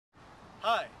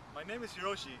Hi, my name is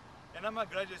Hiroshi and I'm a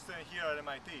graduate student here at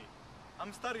MIT.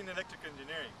 I'm studying electrical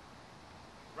engineering.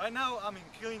 Right now I'm in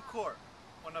Killeen Court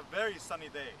on a very sunny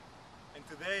day, and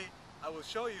today I will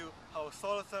show you how a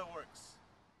solar cell works.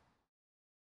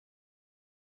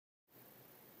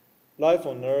 Life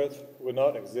on Earth would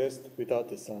not exist without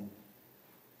the sun.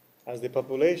 As the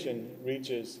population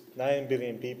reaches 9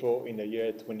 billion people in the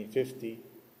year 2050,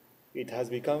 it has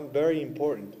become very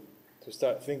important to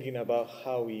start thinking about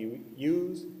how we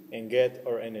use and get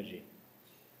our energy.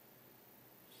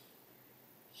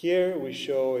 Here we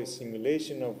show a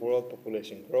simulation of world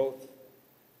population growth.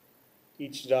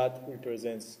 Each dot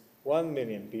represents 1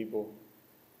 million people.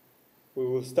 We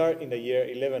will start in the year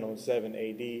 1107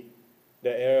 AD,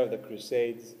 the era of the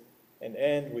Crusades, and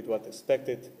end with what's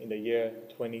expected in the year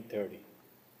 2030.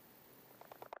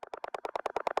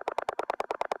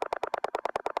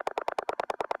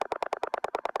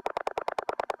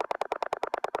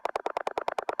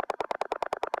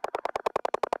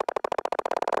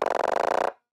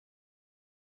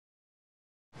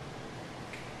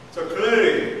 So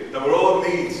clearly, the world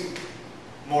needs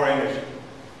more energy.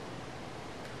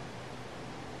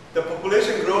 The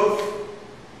population growth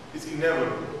is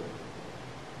inevitable.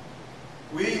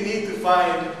 We need to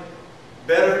find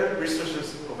better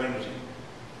resources of energy.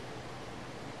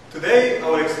 Today, I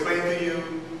will explain to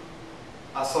you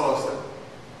a solar cell.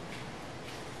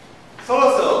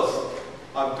 Solar cells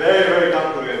are very, very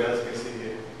complicated, as you can see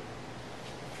here.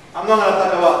 I'm not going to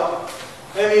talk about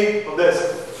any of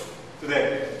this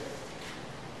today.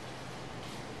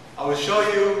 I will show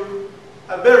you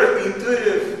a very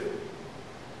intuitive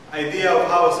idea of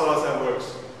how a solar cell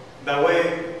works, the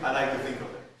way I like to think of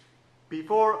it.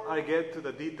 Before I get to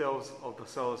the details of the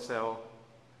solar cell,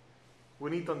 we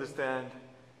need to understand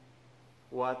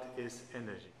what is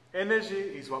energy. Energy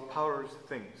is what powers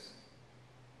things.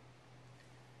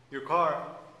 Your car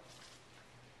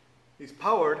is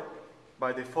powered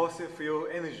by the fossil fuel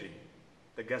energy,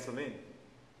 the gasoline.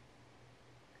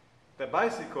 The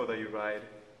bicycle that you ride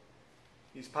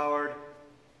is powered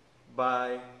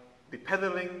by the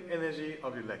pedaling energy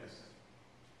of your legs.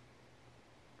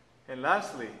 And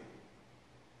lastly,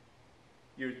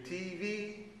 your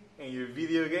TV and your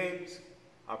video games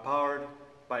are powered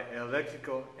by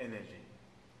electrical energy.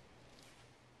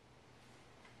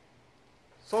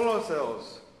 Solar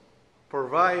cells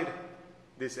provide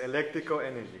this electrical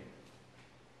energy,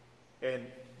 and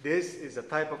this is the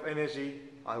type of energy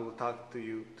I will talk to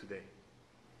you today.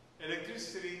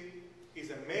 Electricity is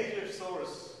a major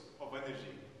source of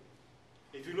energy.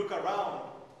 If you look around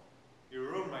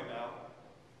your room right now,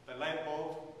 the light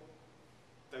bulb,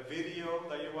 the video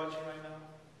that you're watching right now,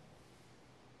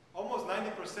 almost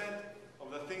 90%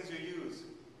 of the things you use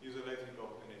electrical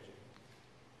energy.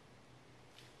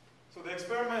 So the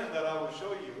experiment that I will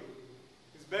show you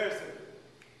is very simple.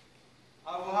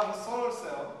 I will have a solar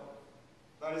cell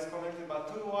that is connected by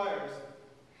 2 wires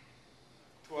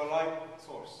to a light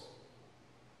source.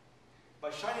 By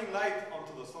shining light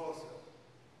onto the solar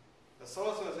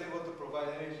cell is able to provide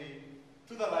energy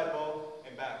to the light bulb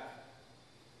and back,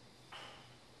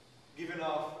 giving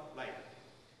off light.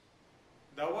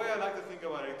 The way I like to think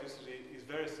about electricity is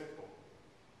very simple.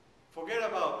 Forget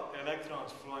about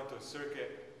electrons flowing to a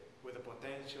circuit with a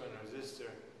potential and a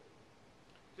resistor.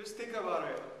 Just think about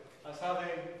it as having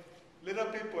little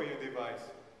people in your device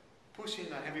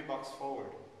pushing a heavy box forward.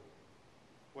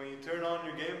 When you turn on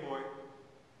your Game Boy,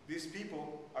 these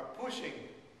people are pushing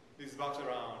this box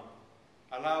around,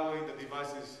 allowing the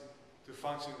devices to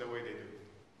function the way they do.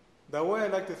 The way I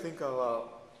like to think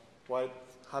about what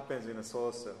happens in a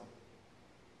solar cell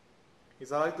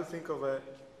is I like to think of it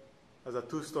as a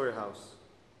 2-story house.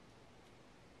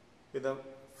 In the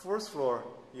first floor,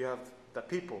 you have the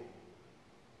people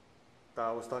that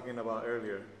I was talking about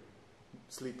earlier,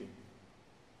 sleeping.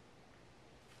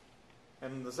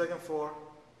 And on the second floor,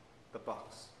 the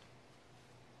box.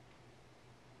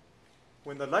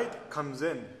 When the light comes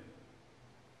in,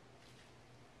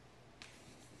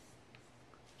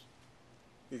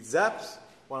 it zaps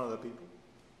one of the people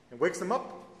and wakes them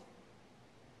up.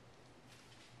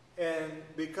 And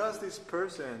because this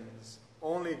person's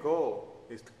only goal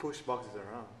is to push boxes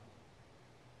around,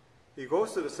 he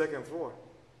goes to the second floor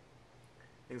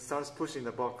and starts pushing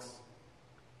the box,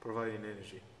 providing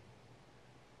energy,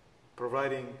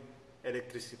 providing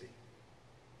electricity.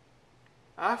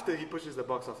 After he pushes the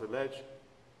box off the ledge,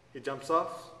 he jumps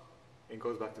off and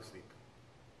goes back to sleep,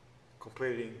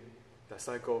 completing the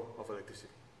cycle of electricity.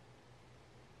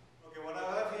 Okay, what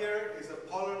I have here is a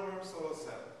polymer solar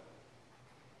cell.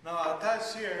 Now I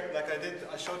attach here, like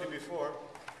I showed you before,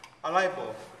 a light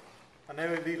bulb, an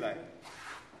LED light.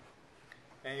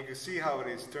 And you can see how it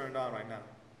is turned on right now.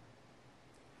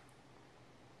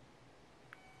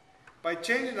 By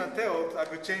changing the tilt, I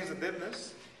could change the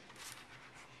dimness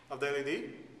of the LED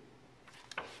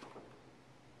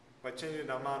by changing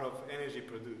the amount of energy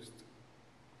produced.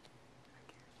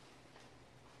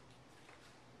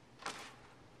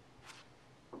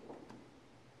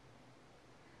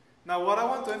 Now, what I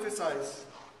want to emphasize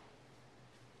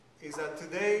is that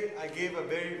today I gave a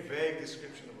very vague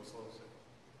description of a solar cell.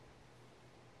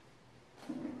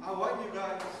 I want you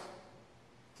guys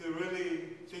to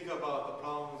really think about the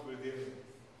problems we're dealing with.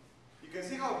 You can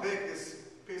see how big this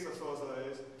piece of solar cell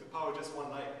is to power just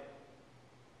one light.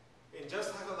 And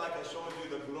just like I showed you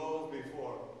the globe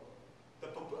before,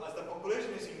 as the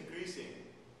population is increasing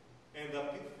and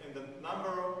the number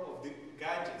of the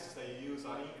gadgets that you use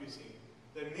are increasing,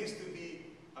 there needs to be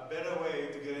a better way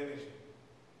to get energy.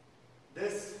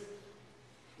 This is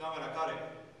not going to cut it.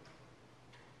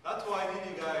 That's why I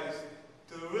need you guys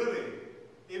to really,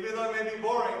 even though it may be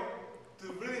boring,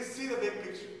 to really see the big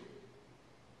picture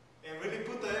and really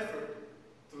put the effort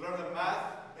to learn the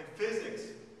math and physics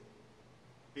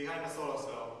behind the solar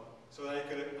cell so that you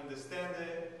could understand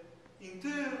it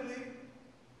intuitively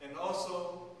and also